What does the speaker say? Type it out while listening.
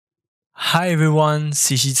Hi everyone,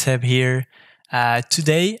 Seb here.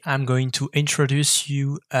 Today I'm going to introduce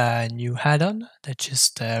you a new add-on that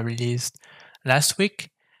just released last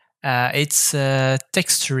week. It's a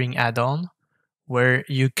texturing add-on where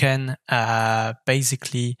you can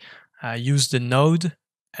basically use the node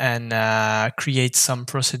and create some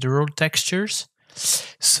procedural textures.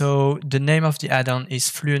 So the name of the add-on is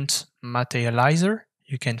Fluent Materializer.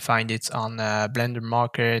 You can find it on Blender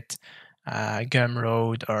Market,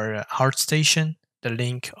 Gumroad, or ArtStation. The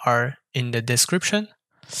link are in the description.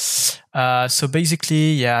 So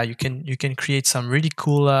basically, yeah, you can create some really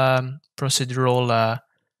cool procedural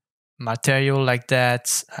material like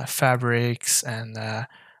that, fabrics and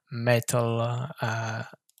metal.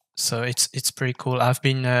 So it's pretty cool. I've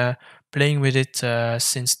been playing with it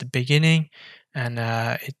since the beginning, and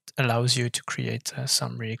it allows you to create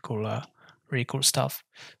some really cool stuff.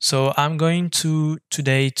 So I'm going to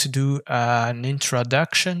today to do an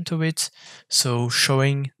introduction to it. So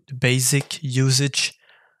showing the basic usage,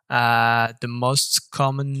 the most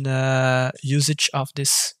common usage of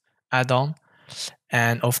this add-on,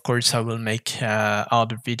 and of course I will make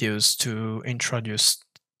other videos to introduce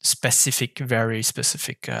very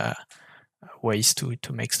specific ways to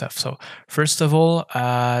make stuff. So first of all,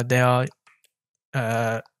 there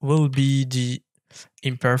will be the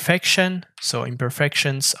imperfection. So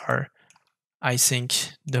imperfections are, I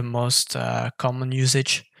think, the most common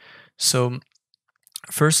usage. So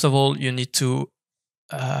first of all, you need to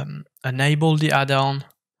enable the add-on,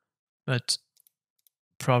 but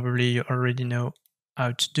probably you already know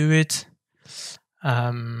how to do it.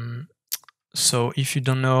 So if you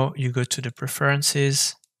don't know, you go to the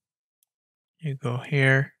preferences, you go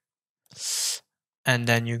here, and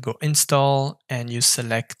then you go install, and you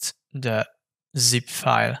select the zip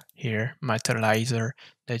file here, Materializer,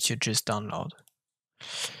 that you just download.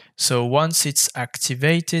 So once it's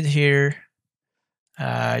activated here,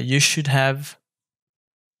 you should have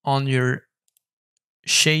on your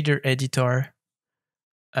shader editor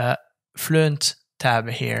a Fluent tab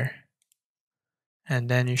here, and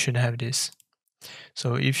then you should have this.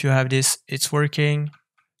 So if you have this, it's working.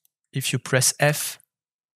 If you press F,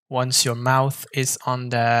 once your mouth is on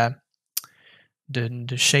the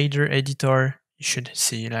shader editor, you should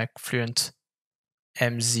see like Fluent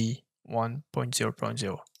MZ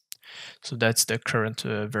 1.0.0. So that's the current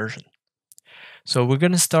version. So we're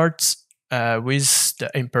going to start with the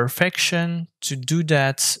imperfection. To do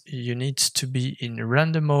that, you need to be in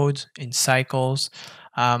random mode, in cycles.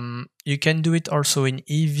 You can do it also in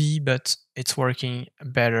EV, but it's working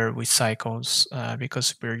better with cycles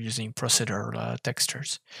because we're using procedural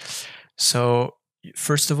textures. So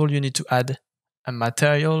first of all, you need to add a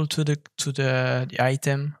material to the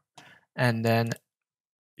item, and then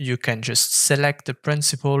you can just select the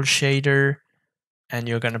principal shader, and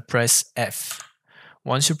you're gonna press F.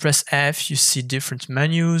 Once you press F, you see different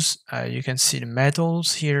menus. You can see the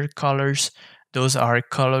metals here, colors. Those are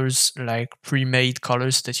colors, like pre-made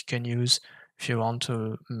colors that you can use if you want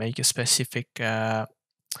to make a specific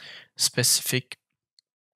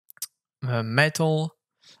metal.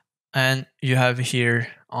 And you have here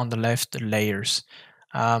on the left the layers.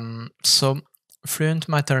 So Fluent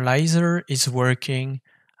Materializer is working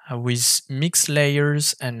with mixed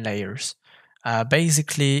layers and layers.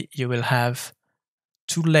 Basically, you will have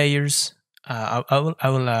two layers. I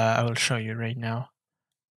will show you right now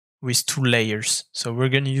with two layers. So we're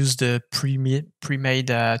going to use the pre-made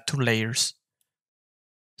two layers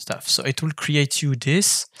stuff. So it will create you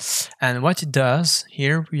this, and what it does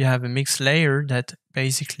here, we have a mixed layer that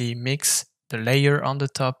basically mix the layer on the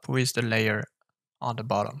top with the layer on the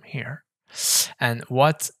bottom here. And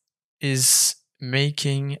what is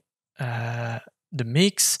making the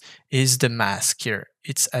mix is the mask here.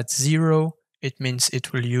 It's at 0. It means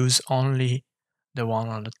it will use only the one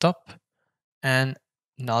on the top and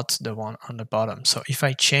not the one on the bottom. So if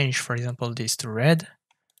I change, for example, this to red,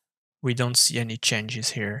 we don't see any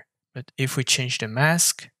changes here. But if we change the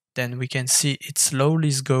mask, then we can see it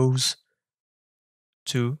slowly goes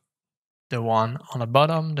to the one on the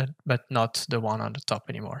bottom, but not the one on the top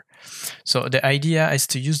anymore. So the idea is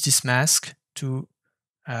to use this mask to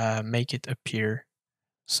make it appear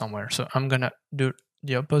somewhere. So I'm gonna do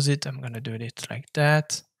the opposite. I'm gonna do it like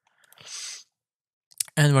that.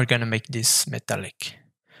 And we're gonna make this metallic.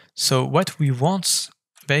 So what we want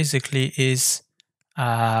basically is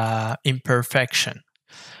imperfection.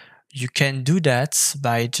 You can do that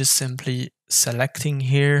by just simply selecting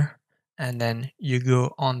here, and then you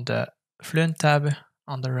go on the Fluent tab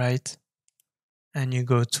on the right, and you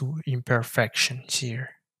go to imperfections here.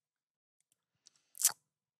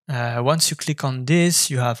 Once you click on this,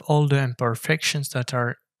 you have all the imperfections that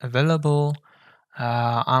are available.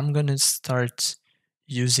 I'm gonna start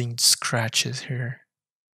using scratches here,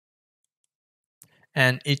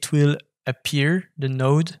 and it will appear the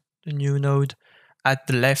new node at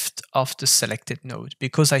the left of the selected node.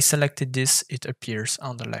 Because I selected this, it appears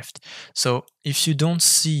on the left. So if you don't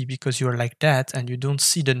see, because you're like that and you don't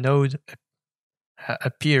see the node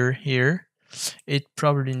appear here, it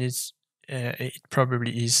probably is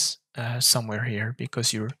somewhere here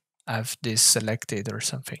because you have this selected or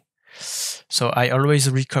something. So I always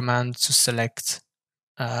recommend to select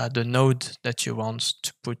the node that you want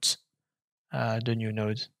to put the new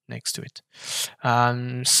node next to it.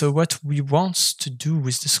 So what we want to do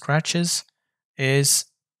with the scratches is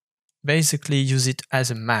basically use it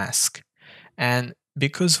as a mask. And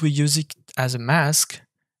because we use it as a mask,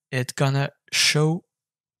 it's gonna show,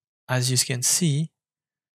 as you can see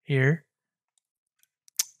here,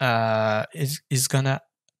 is gonna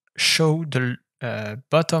show the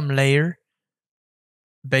bottom layer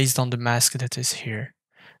based on the mask that is here.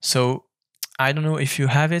 So I don't know if you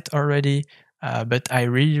have it already, but I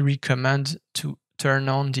really recommend to turn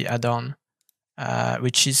on the add-on,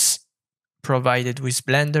 which is provided with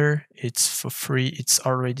Blender. It's for free. It's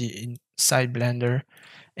already inside Blender.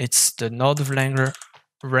 It's the Node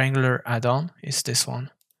Wrangler add-on. Is this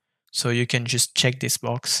one? So you can just check this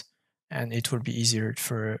box, and it will be easier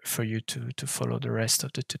for you to follow the rest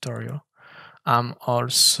of the tutorial. I'm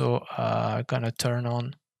also gonna turn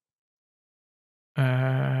on.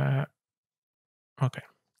 Okay.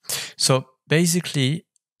 So basically,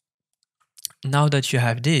 now that you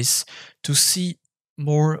have this, to see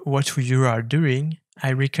more what you are doing,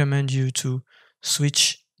 I recommend you to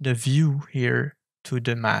switch the view here to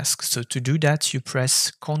the mask. So to do that, you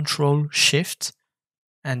press Ctrl Shift,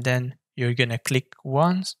 and then you're gonna click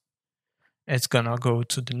once. It's gonna go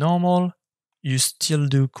to the normal. You still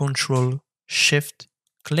do Ctrl Shift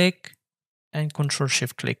click and Ctrl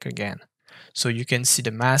Shift click again. So you can see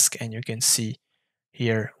the mask and you can see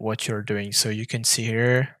here what you're doing. So you can see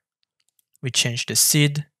here, we changed the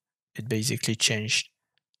seed. It basically changed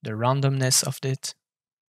the randomness of it.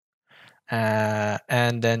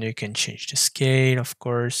 And then you can change the scale, of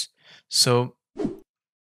course. So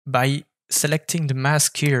by selecting the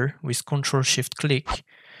mask here with Ctrl Shift click,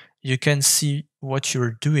 you can see what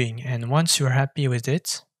you're doing. And once you're happy with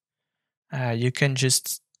it, you can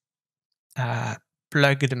just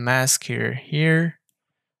plug the mask here,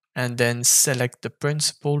 and then select the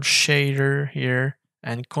principal shader here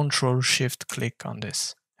and Ctrl Shift click on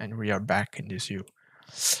this. And we are back in this view.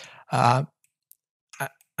 As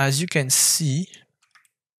you can see,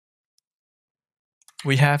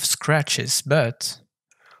 we have scratches, but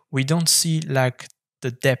we don't see like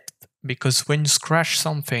the depth, because when you scratch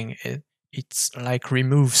something, it's like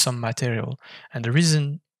remove some material. And the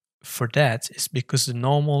reason for that is because the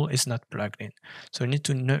normal is not plugged in. So we need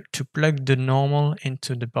to plug the normal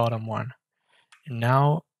into the bottom one. And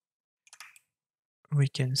now we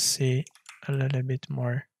can see a little bit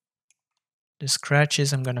more the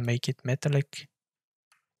scratches. I'm gonna make it metallic.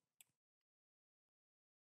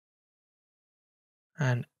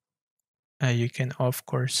 And you can, of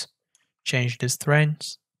course, change the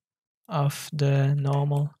strength of the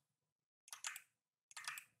normal.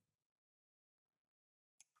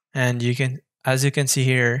 And you can, as you can see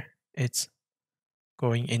here, it's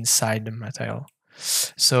going inside the material.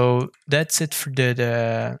 So that's it for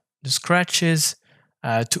the scratches.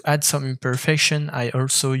 To add some imperfection, I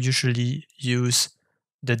also usually use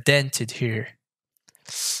the dented here.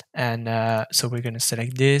 And so we're going to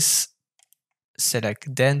select this,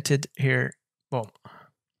 select dented here. Boom.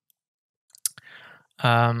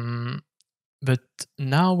 But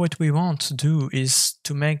now what we want to do is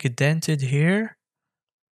to make a dented here.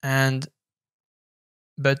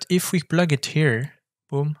 But if we plug it here,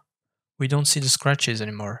 boom, we don't see the scratches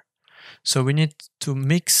anymore. So we need to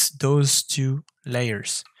mix those two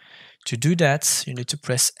layers. To do that, you need to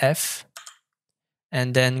press F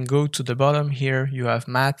and then go to the bottom here. You have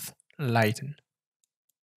Math Lighten.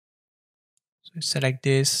 So you select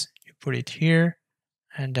this, you put it here,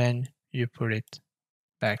 and then you put it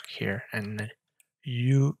back here. And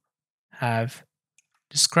you have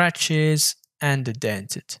the scratches and the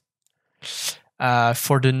dented.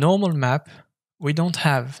 For the normal map, we don't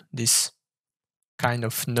have this kind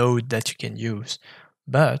of node that you can use,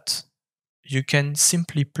 but you can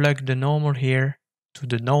simply plug the normal here to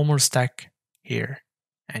the normal stack here,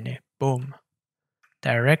 and boom,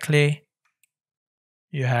 directly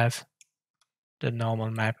you have the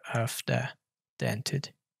normal map of the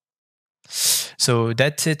dented. So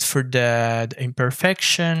that's it for the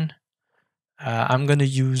imperfection. I'm gonna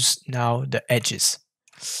use now the edges.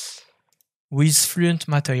 With Fluent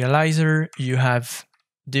Materializer, you have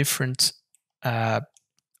different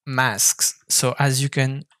masks. So as you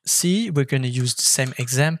can see, we're going to use the same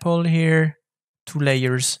example here, 2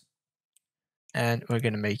 layers, and we're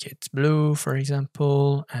going to make it blue, for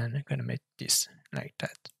example, and I'm going to make this like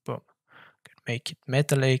that. Boom. Make it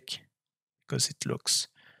metallic because it looks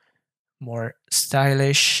more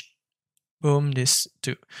stylish. Boom, this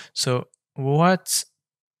too. So what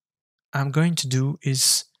I'm going to do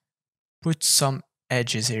is put some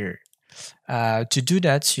edges here. To do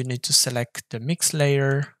that, you need to select the mix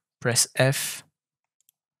layer, press F.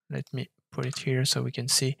 Let me put it here so we can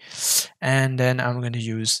see. And then I'm going to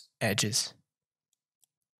use edges.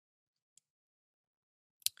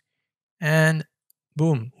 And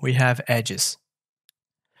boom, we have edges.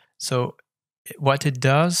 So what it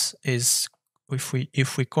does is if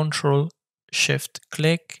we control shift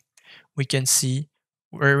click, we can see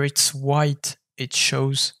where it's white, it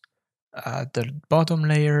shows the bottom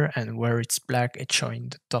layer, and where it's black, it's showing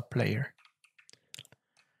the top layer.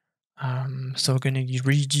 So we're going to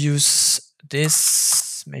reduce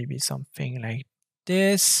this, maybe something like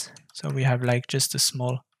this. So we have like just a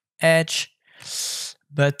small edge,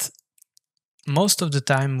 but most of the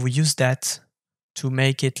time we use that to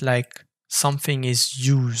make it like something is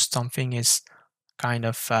used, something is kind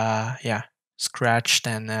of, scratched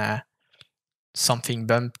and something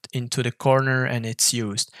bumped into the corner and it's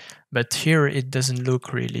used. But here it doesn't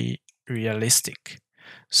look really realistic.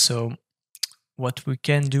 So what we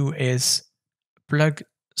can do is plug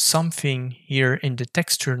something here in the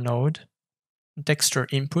texture node, texture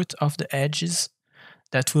input of the edges,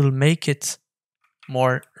 that will make it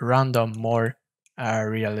more random, more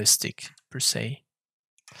realistic per se.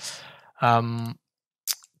 To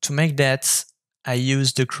make that, I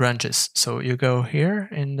use the grunges. So you go here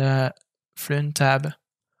in the Fluent tab,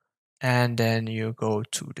 and then you go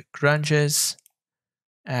to the grunges,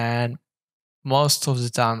 and most of the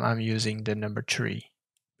time I'm using the number 3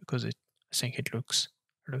 because I think it looks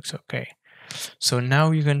okay. So now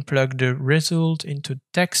you can plug the result into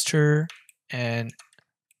texture, and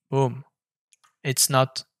boom, it's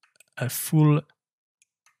not a full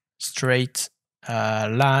straight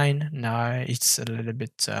line. Now it's a little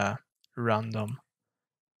bit random.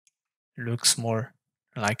 Looks more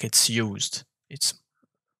like it's used. It's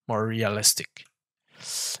more realistic.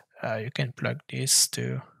 You can plug this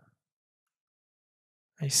too.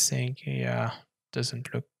 I think, yeah,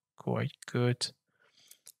 doesn't look quite good.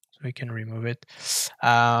 So we can remove it.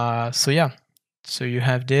 So yeah, so you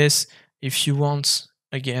have this. If you want,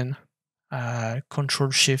 again,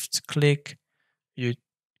 Control Shift click, you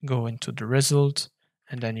go into the result,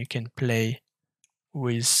 and then you can play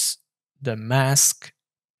with the mask.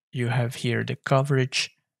 You have here the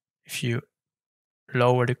coverage. If you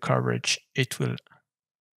lower the coverage, it will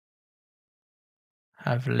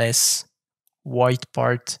have less white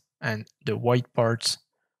part, and the white part,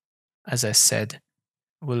 as I said,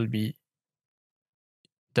 will be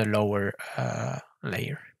the lower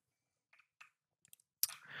layer.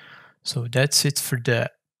 So that's it for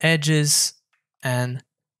the edges. And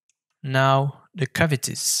now the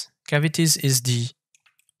cavities. Cavities is the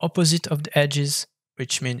opposite of the edges,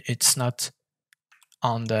 which means it's not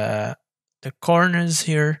on the corners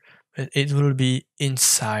here, but it will be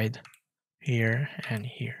inside here and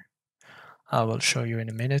here. I will show you in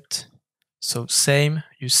a minute. So same,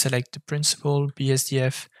 you select the principal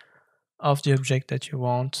BSDF of the object that you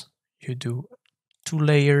want. You do 2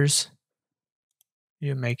 layers.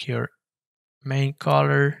 You make your main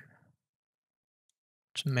color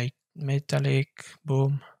to make metallic,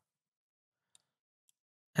 boom.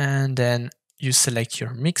 And then you select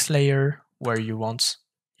your mix layer where you want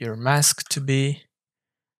your mask to be,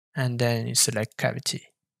 and then you select cavity.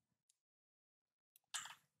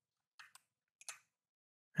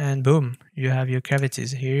 And boom, you have your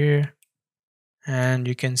cavities here. And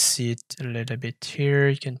you can see it a little bit here.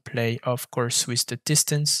 You can play, of course, with the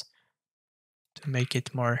distance to make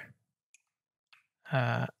it more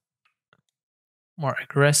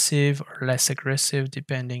aggressive or less aggressive,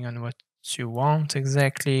 depending on what you want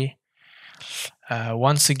exactly.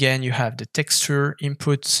 Once again, you have the texture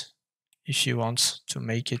input. If you want to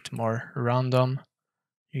make it more random,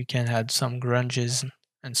 you can add some grunges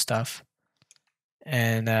and stuff.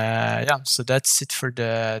 And yeah, so that's it for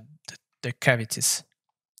the cavities.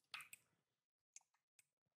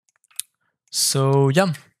 So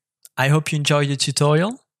yeah, I hope you enjoyed the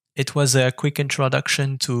tutorial. It was a quick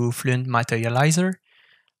introduction to Fluent Materializer.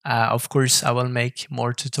 Of course, I will make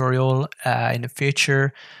more tutorial in the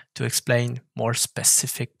future to explain more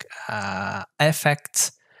specific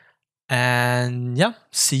effects. And yeah,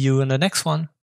 see you in the next one.